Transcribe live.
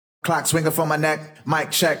Clock swinging from my neck,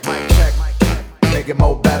 mic check, make it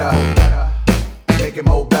more better, make it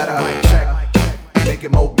more better, mic check, make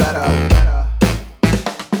it more better,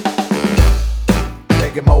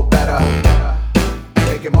 make it more better,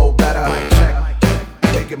 make it more better, mic check,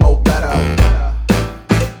 make it more better,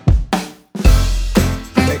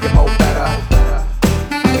 make it more better,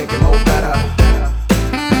 make it more better,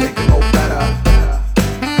 make it more better,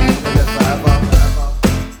 live forever,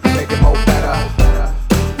 make it more better.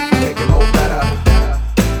 Make it more better,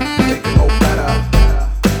 make it more better,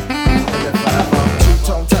 live forever.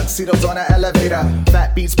 Two-tone tuxedos on an elevator,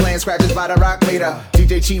 fat beats playing scratches by the rock meter.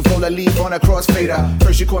 DJ Chief roll a leaf on a crossfader.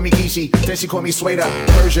 First she called me Geechi, then she called me Suede.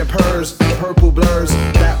 Persian purrs, purple blurs.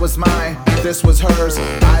 That was mine, this was hers.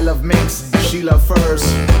 I love minks, she love furs.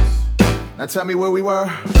 Now tell me where we were.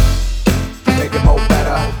 Make it more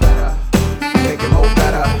better, make it more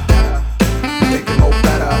better, make it more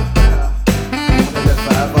better. Live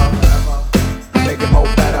forever. Make it more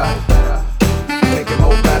better. Make it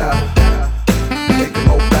more better. Make it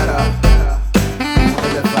more better.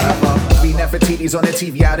 Live forever. We Nefertiti's on the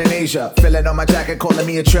TV out in Asia. Filling on my jacket, calling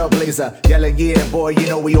me a trailblazer. Yelling, yeah, boy, you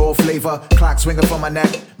know we all flavor. Clock swinging from my neck.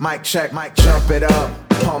 Mic check, mic jump it up,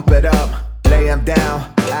 pump it up, lay 'em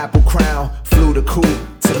down. Apple crown, flew the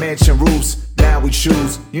coupe to mansion roofs. Now we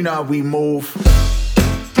choose, you know how we move.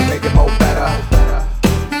 Make it more better.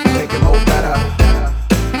 Make it more better.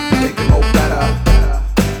 Make it more better.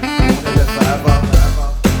 Live forever.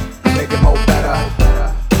 Make it more better.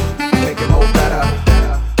 Make it more better.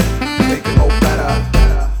 Make it more better.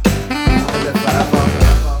 Live forever.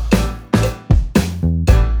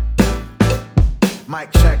 Mic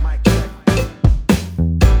check.